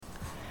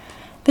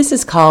This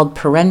is called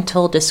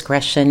Parental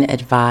Discretion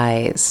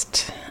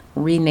Advised,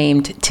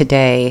 renamed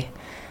today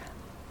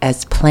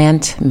as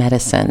Plant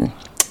Medicine,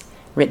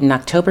 written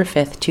October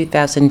 5th,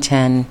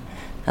 2010,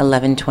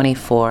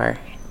 11:24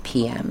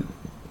 p.m.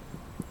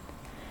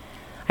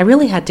 I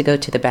really had to go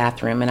to the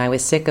bathroom, and I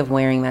was sick of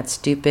wearing that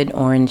stupid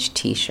orange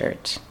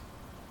t-shirt.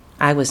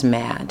 I was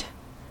mad.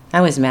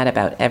 I was mad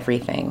about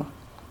everything.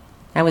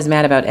 I was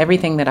mad about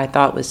everything that I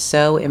thought was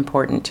so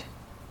important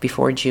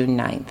before June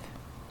 9th.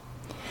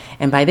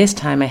 And by this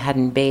time, I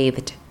hadn't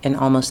bathed in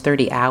almost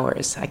 30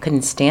 hours. I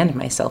couldn't stand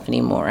myself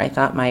anymore. I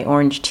thought my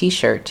orange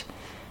t-shirt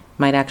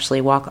might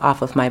actually walk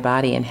off of my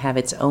body and have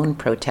its own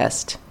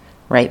protest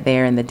right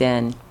there in the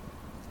den.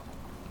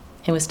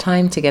 It was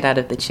time to get out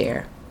of the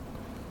chair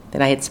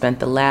that I had spent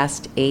the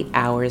last 8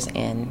 hours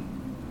in,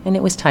 and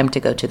it was time to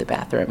go to the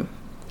bathroom.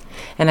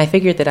 And I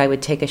figured that I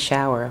would take a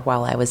shower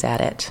while I was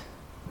at it.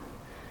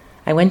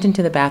 I went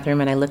into the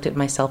bathroom and I looked at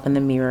myself in the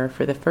mirror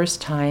for the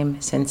first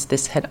time since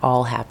this had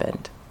all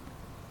happened.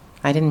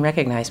 I didn't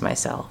recognize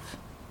myself.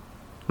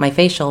 My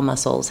facial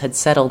muscles had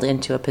settled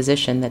into a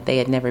position that they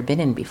had never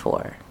been in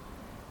before.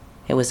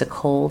 It was a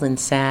cold and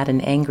sad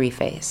and angry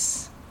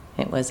face.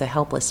 It was a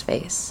helpless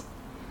face.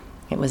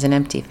 It was an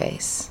empty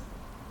face.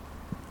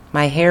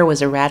 My hair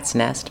was a rat's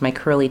nest. My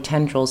curly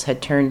tendrils had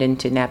turned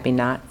into nappy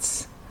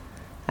knots.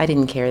 I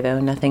didn't care, though.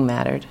 Nothing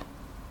mattered.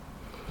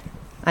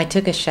 I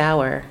took a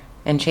shower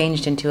and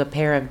changed into a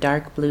pair of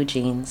dark blue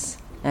jeans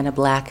and a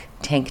black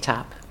tank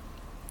top.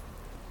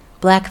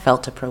 Black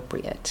felt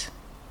appropriate.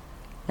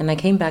 And I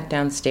came back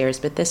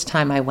downstairs, but this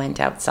time I went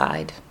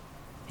outside.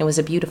 It was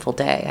a beautiful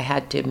day, I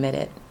had to admit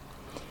it.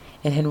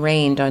 It had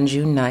rained on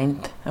June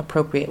 9th,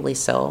 appropriately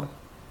so.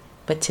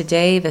 But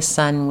today the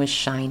sun was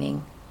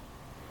shining.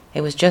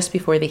 It was just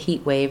before the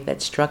heat wave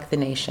that struck the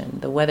nation.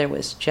 The weather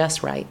was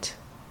just right.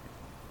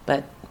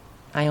 But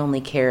I only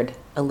cared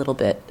a little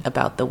bit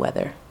about the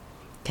weather.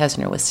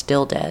 Kesner was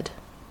still dead.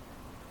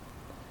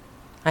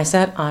 I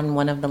sat on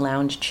one of the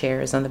lounge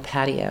chairs on the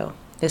patio.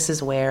 This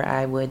is where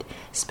I would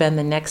spend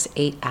the next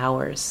 8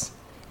 hours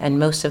and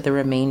most of the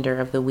remainder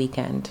of the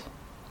weekend.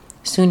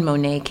 Soon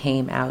Monet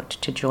came out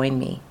to join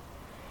me.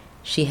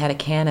 She had a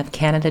can of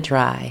Canada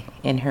Dry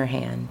in her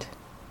hand.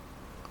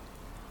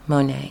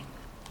 Monet.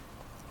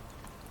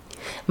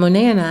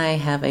 Monet and I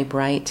have a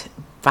bright,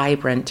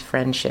 vibrant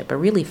friendship, a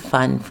really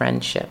fun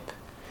friendship.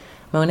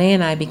 Monet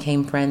and I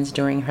became friends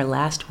during her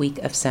last week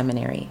of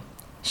seminary.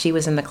 She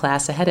was in the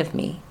class ahead of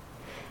me.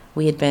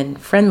 We had been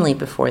friendly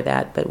before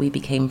that, but we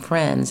became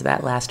friends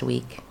that last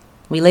week.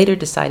 We later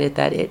decided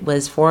that it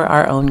was for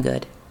our own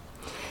good.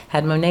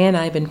 Had Monet and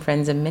I been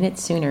friends a minute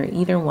sooner,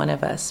 either one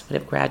of us would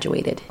have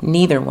graduated.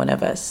 Neither one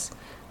of us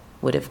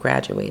would have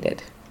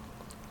graduated.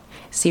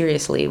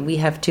 Seriously, we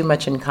have too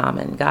much in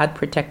common. God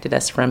protected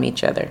us from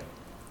each other.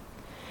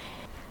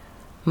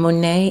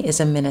 Monet is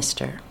a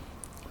minister.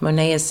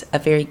 Monet is a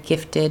very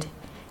gifted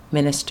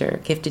minister,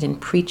 gifted in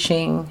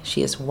preaching.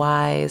 She is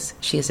wise.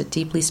 She is a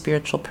deeply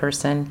spiritual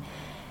person.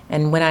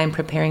 And when I'm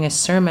preparing a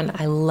sermon,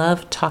 I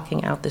love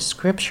talking out the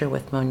scripture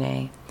with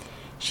Monet.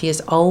 She is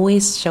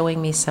always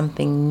showing me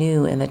something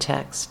new in the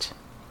text.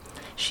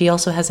 She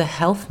also has a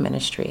health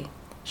ministry.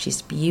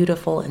 She's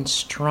beautiful and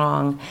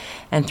strong,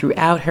 and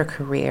throughout her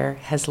career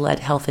has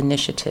led health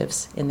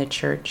initiatives in the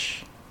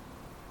church.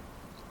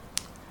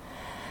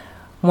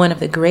 One of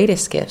the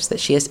greatest gifts that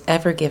she has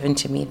ever given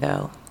to me,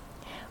 though,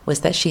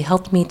 was that she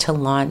helped me to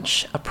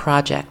launch a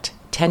project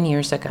 10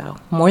 years ago,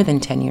 more than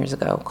 10 years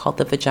ago, called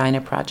the Vagina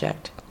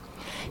Project.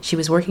 She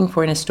was working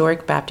for an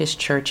historic Baptist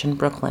church in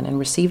Brooklyn and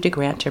received a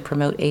grant to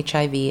promote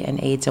HIV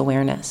and AIDS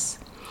awareness.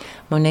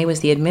 Monet was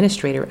the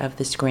administrator of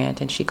this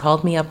grant, and she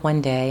called me up one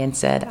day and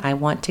said, I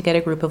want to get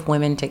a group of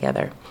women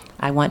together.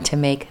 I want to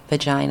make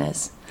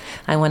vaginas.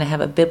 I want to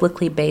have a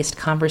biblically based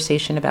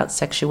conversation about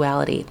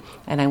sexuality,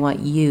 and I want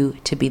you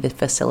to be the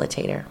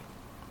facilitator.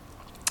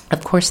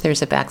 Of course,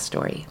 there's a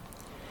backstory.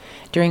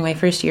 During my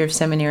first year of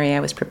seminary, I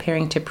was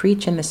preparing to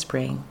preach in the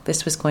spring.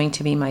 This was going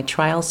to be my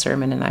trial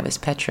sermon, and I was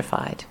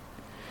petrified.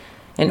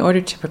 In order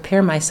to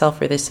prepare myself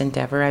for this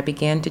endeavor, I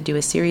began to do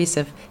a series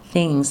of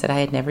things that I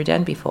had never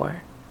done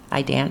before.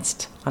 I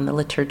danced on the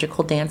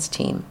liturgical dance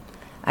team.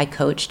 I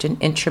coached an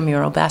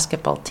intramural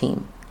basketball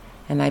team,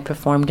 and I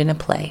performed in a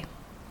play,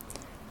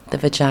 The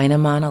Vagina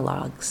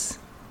Monologues.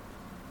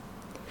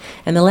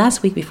 And the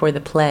last week before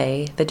the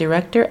play, the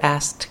director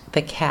asked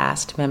the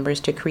cast members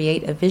to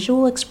create a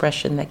visual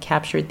expression that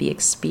captured the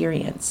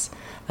experience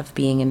of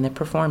being in the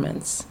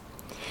performance.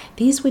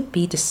 These would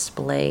be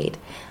displayed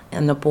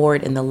on the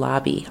board in the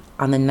lobby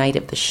on the night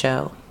of the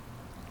show.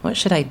 What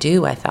should I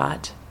do, I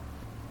thought.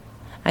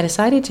 I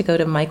decided to go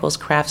to Michael's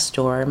craft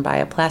store and buy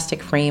a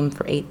plastic frame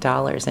for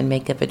 $8 and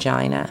make a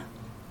vagina.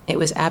 It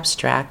was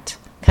abstract,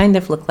 kind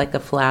of looked like a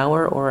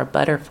flower or a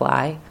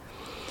butterfly.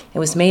 It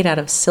was made out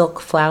of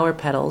silk flower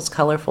petals,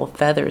 colorful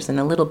feathers, and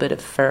a little bit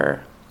of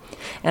fur.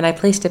 And I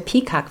placed a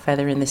peacock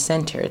feather in the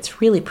center.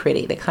 It's really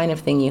pretty, the kind of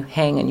thing you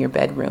hang in your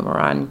bedroom or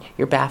on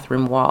your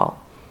bathroom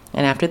wall.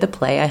 And after the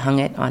play, I hung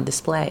it on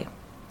display.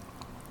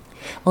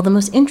 Well, the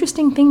most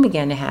interesting thing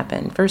began to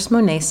happen. First,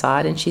 Monet saw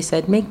it and she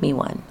said, "Make me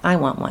one. I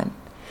want one."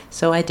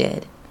 So I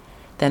did.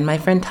 Then my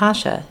friend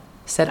Tasha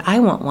said, "I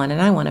want one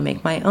and I want to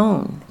make my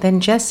own." Then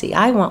Jessie,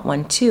 "I want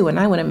one too and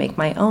I want to make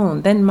my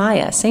own." Then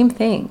Maya, same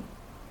thing.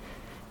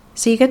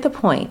 So you get the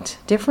point.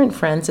 Different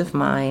friends of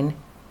mine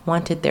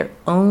wanted their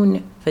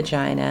own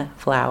vagina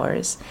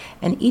flowers,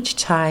 and each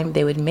time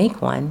they would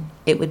make one,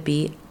 it would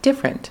be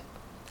different.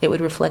 It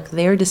would reflect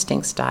their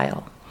distinct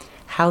style,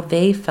 how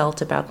they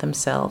felt about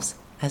themselves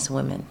as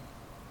women.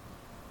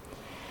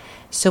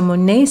 So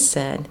Monet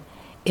said,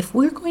 if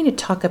we're going to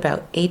talk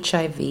about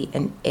HIV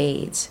and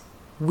AIDS,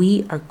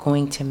 we are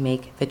going to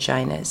make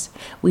vaginas.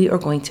 We are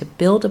going to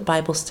build a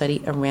Bible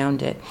study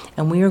around it,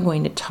 and we are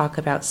going to talk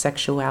about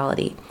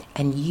sexuality,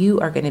 and you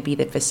are going to be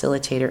the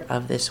facilitator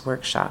of this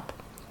workshop.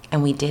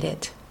 And we did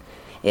it.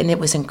 And it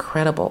was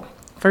incredible.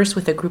 First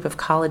with a group of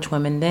college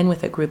women, then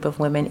with a group of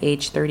women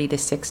aged 30 to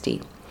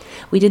 60.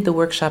 We did the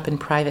workshop in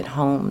private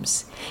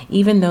homes.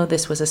 Even though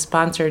this was a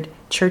sponsored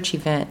church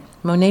event,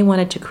 Monet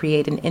wanted to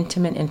create an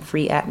intimate and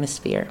free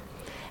atmosphere.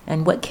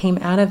 And what came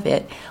out of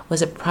it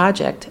was a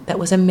project that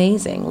was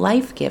amazing,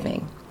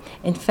 life-giving.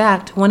 In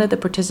fact, one of the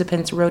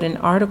participants wrote an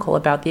article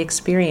about the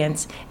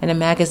experience in a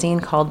magazine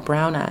called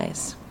Brown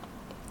Eyes.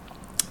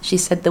 She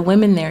said the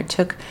women there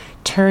took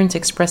turns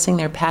expressing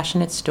their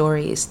passionate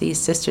stories. These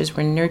sisters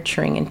were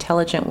nurturing,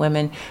 intelligent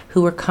women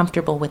who were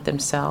comfortable with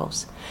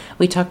themselves.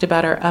 We talked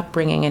about our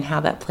upbringing and how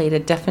that played a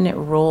definite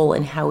role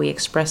in how we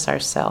express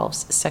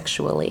ourselves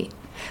sexually,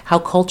 how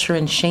culture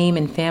and shame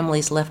in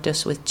families left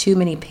us with too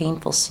many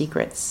painful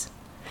secrets.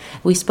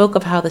 We spoke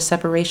of how the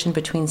separation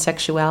between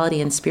sexuality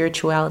and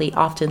spirituality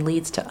often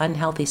leads to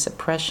unhealthy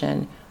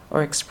suppression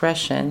or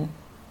expression,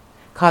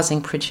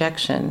 causing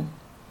projection.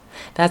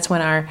 That's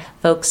when our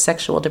folks'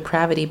 sexual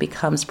depravity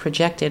becomes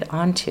projected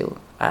onto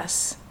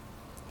us.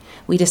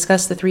 We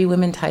discussed the 3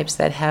 women types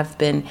that have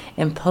been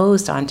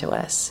imposed onto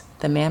us,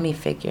 the mammy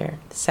figure,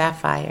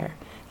 Sapphire,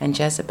 and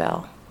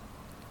Jezebel.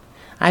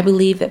 I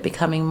believe that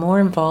becoming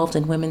more involved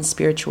in women's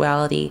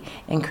spirituality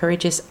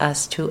encourages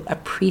us to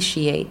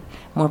appreciate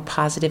more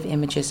positive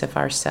images of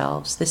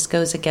ourselves. This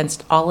goes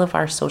against all of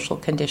our social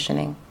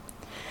conditioning.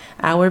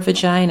 Our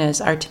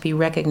vaginas are to be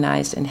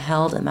recognized and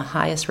held in the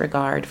highest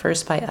regard,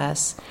 first by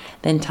us,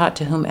 then taught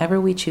to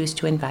whomever we choose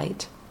to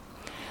invite.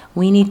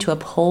 We need to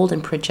uphold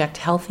and project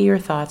healthier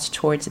thoughts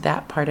towards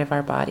that part of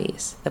our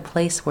bodies, the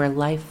place where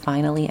life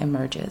finally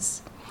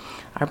emerges.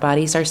 Our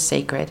bodies are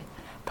sacred,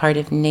 part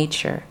of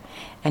nature,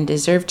 and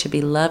deserve to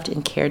be loved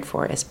and cared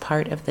for as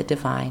part of the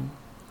divine.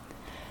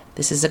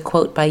 This is a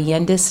quote by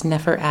Yendis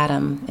Nefer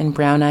Adam in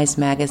Brown Eyes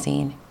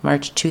magazine,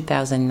 March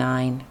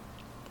 2009.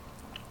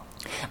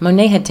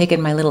 Monet had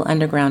taken my little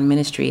underground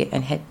ministry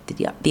and had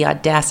the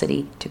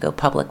audacity to go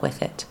public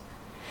with it.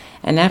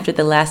 And after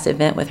the last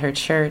event with her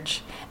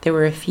church, there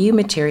were a few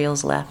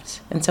materials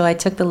left, and so I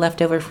took the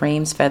leftover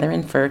frames, feather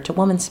and fur, to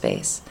Woman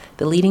Space,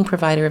 the leading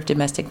provider of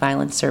domestic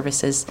violence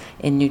services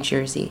in New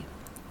Jersey.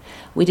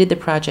 We did the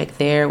project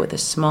there with a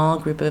small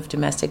group of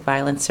domestic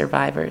violence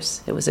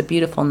survivors. It was a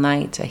beautiful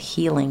night, a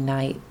healing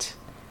night.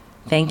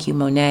 Thank you,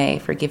 Monet,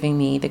 for giving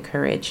me the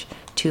courage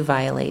to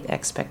violate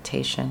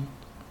expectation.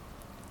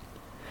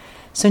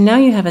 So now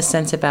you have a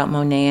sense about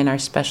Monet and our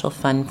special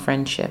fun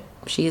friendship.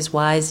 She is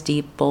wise,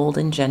 deep, bold,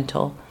 and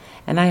gentle,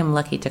 and I am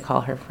lucky to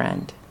call her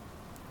friend.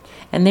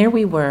 And there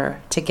we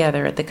were,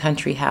 together at the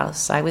country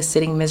house. I was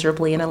sitting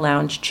miserably in a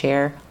lounge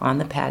chair on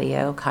the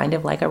patio, kind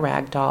of like a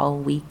rag doll,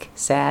 weak,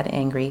 sad,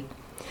 angry.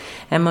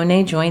 And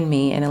Monet joined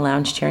me in a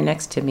lounge chair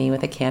next to me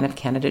with a can of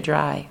Canada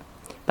Dry.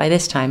 By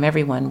this time,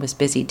 everyone was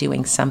busy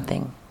doing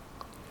something.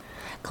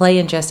 Clay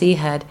and Jessie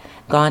had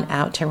gone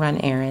out to run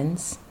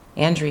errands.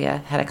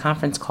 Andrea had a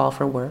conference call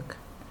for work.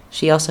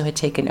 She also had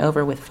taken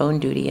over with phone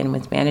duty and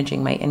was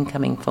managing my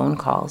incoming phone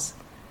calls.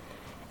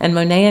 And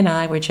Monet and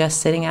I were just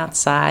sitting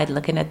outside,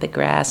 looking at the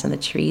grass and the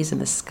trees and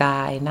the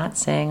sky, not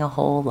saying a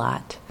whole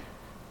lot,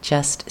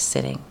 just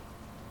sitting.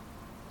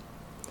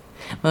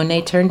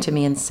 Monet turned to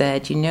me and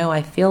said, "You know,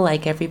 I feel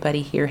like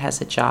everybody here has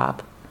a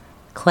job.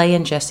 Clay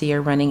and Jessie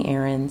are running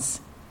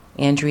errands.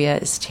 Andrea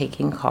is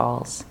taking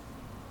calls.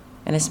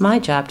 And it's my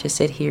job to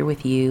sit here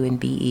with you and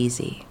be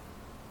easy."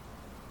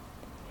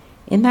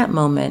 In that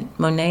moment,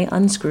 Monet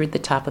unscrewed the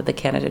top of the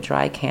Canada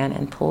Dry can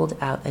and pulled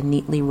out a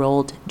neatly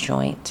rolled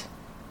joint.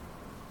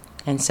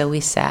 And so we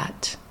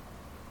sat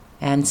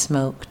and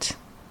smoked,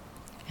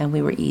 and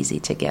we were easy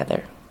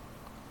together.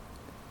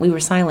 We were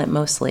silent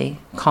mostly,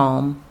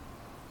 calm,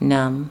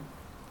 numb.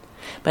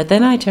 But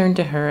then I turned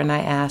to her and I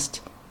asked,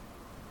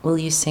 "Will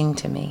you sing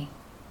to me?"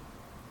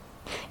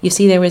 You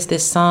see, there was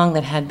this song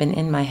that had been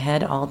in my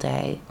head all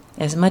day.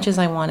 As much as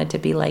I wanted to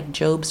be like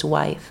Job's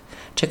wife,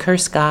 to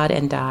curse God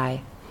and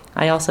die,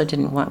 I also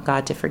didn't want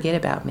God to forget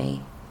about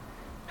me.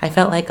 I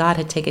felt like God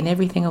had taken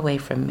everything away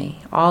from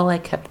me. All I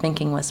kept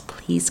thinking was,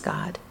 "Please,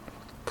 God,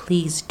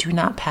 please do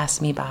not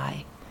pass me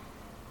by.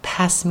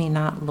 Pass me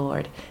not,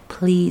 Lord.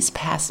 Please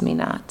pass me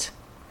not."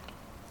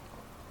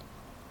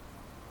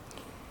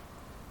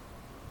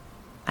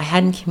 I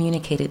hadn't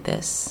communicated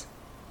this.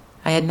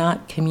 I had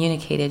not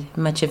communicated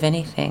much of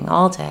anything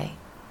all day.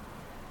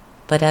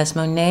 But as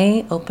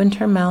Monet opened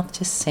her mouth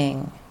to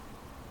sing,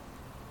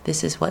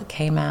 this is what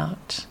came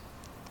out.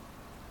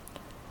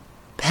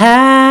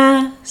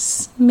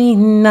 Pass me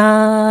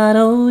not,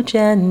 O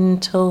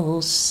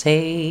gentle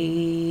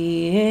Savior.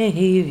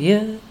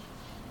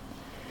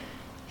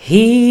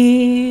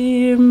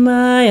 Hear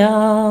my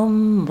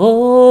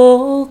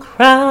humble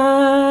cry,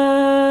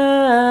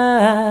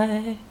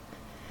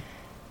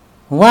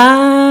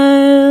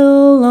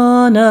 while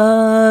on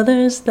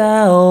others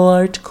thou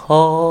art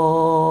calling.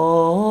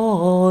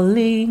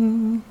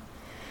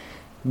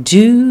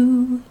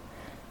 Do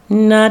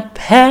not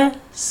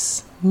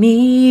pass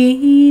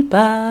me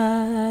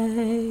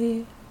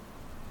by.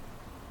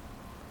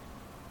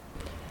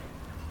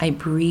 I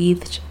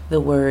breathed the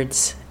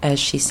words as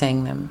she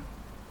sang them.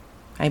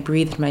 I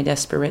breathed my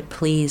desperate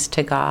pleas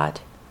to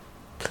God.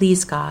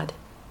 Please, God,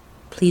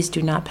 please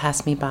do not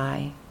pass me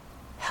by.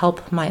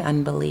 Help my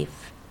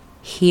unbelief.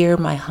 Hear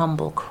my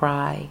humble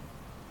cry.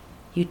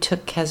 You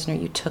took Kesner,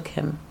 you took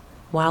him.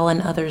 While on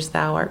others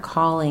thou art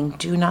calling,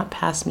 do not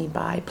pass me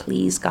by.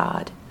 Please,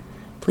 God,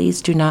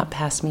 please do not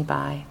pass me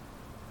by.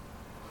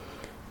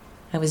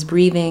 I was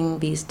breathing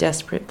these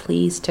desperate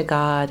pleas to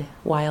God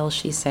while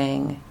she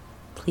sang,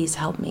 please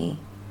help me.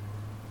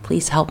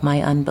 Please help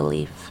my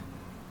unbelief.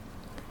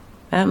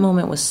 That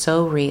moment was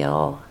so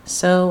real,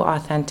 so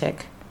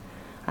authentic.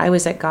 I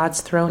was at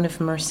God's throne of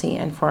mercy,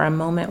 and for a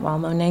moment while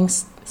Monet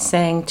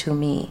sang to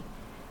me,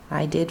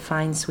 I did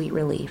find sweet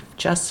relief,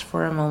 just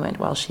for a moment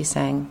while she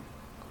sang.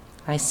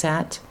 I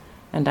sat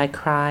and I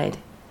cried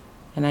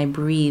and I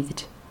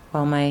breathed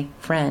while my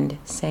friend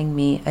sang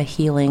me a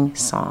healing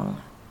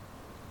song.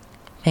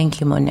 Thank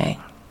you, Monet.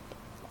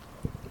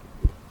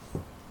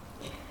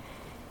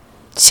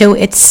 So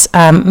it's,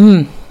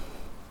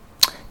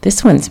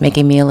 this one's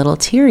making me a little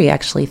teary,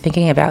 actually,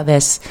 thinking about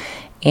this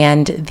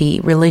and the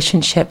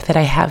relationship that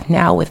I have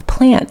now with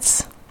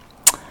plants.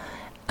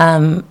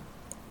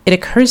 It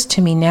occurs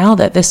to me now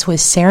that this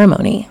was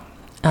ceremony.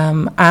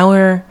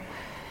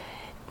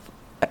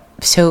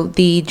 So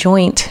the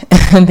joint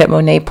that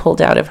Monet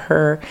pulled out of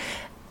her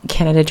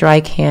Canada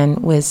Dry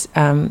can was,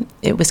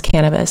 it was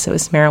cannabis, it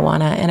was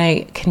marijuana. And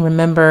I can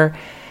remember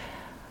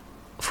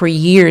for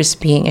years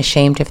being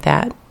ashamed of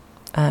that,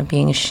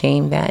 being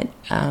ashamed that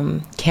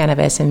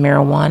cannabis and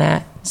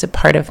marijuana is a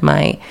part of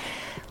my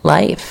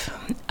life,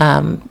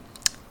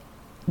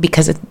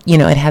 because it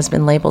has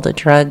been labeled a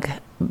drug.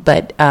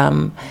 But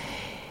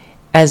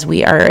as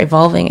we are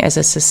evolving as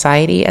a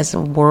society, as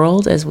a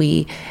world, as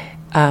we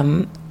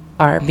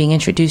are being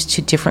introduced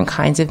to different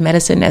kinds of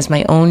medicine, as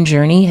my own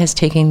journey has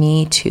taken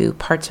me to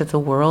parts of the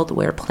world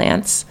where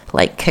plants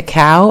like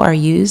cacao are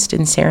used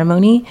in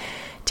ceremony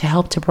to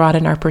help to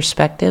broaden our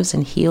perspectives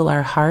and heal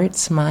our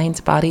hearts, minds,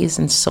 bodies,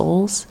 and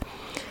souls,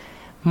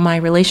 my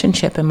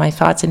relationship and my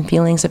thoughts and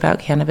feelings about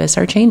cannabis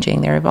are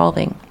changing. They're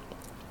evolving.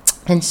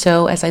 And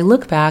so as I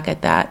look back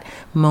at that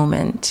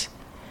moment,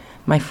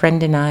 my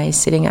friend and I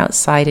sitting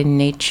outside in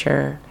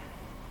nature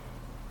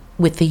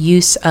with the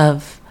use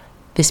of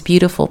this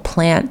beautiful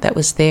plant that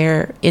was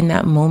there in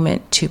that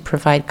moment to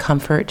provide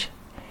comfort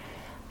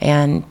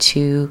and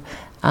to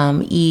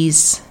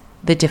ease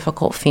the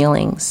difficult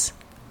feelings.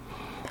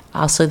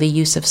 Also the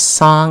use of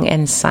song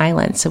and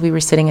silence. So we were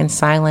sitting in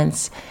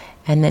silence,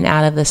 and then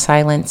out of the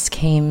silence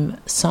came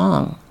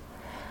song.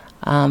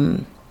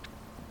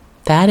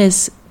 That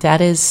is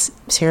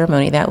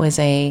ceremony. That was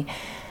an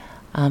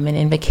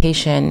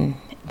invocation.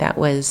 That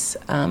was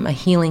a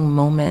healing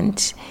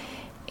moment,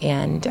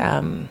 and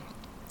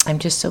I'm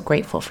just so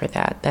grateful for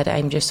that. That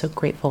I'm just so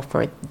grateful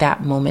for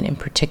that moment in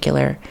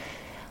particular,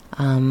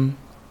 and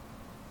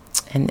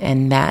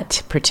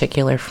that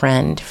particular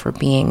friend for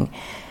being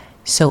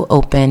so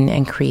open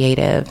and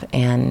creative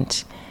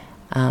and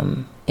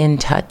in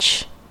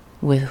touch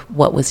with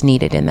what was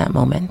needed in that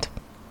moment.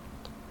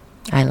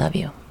 I love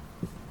you.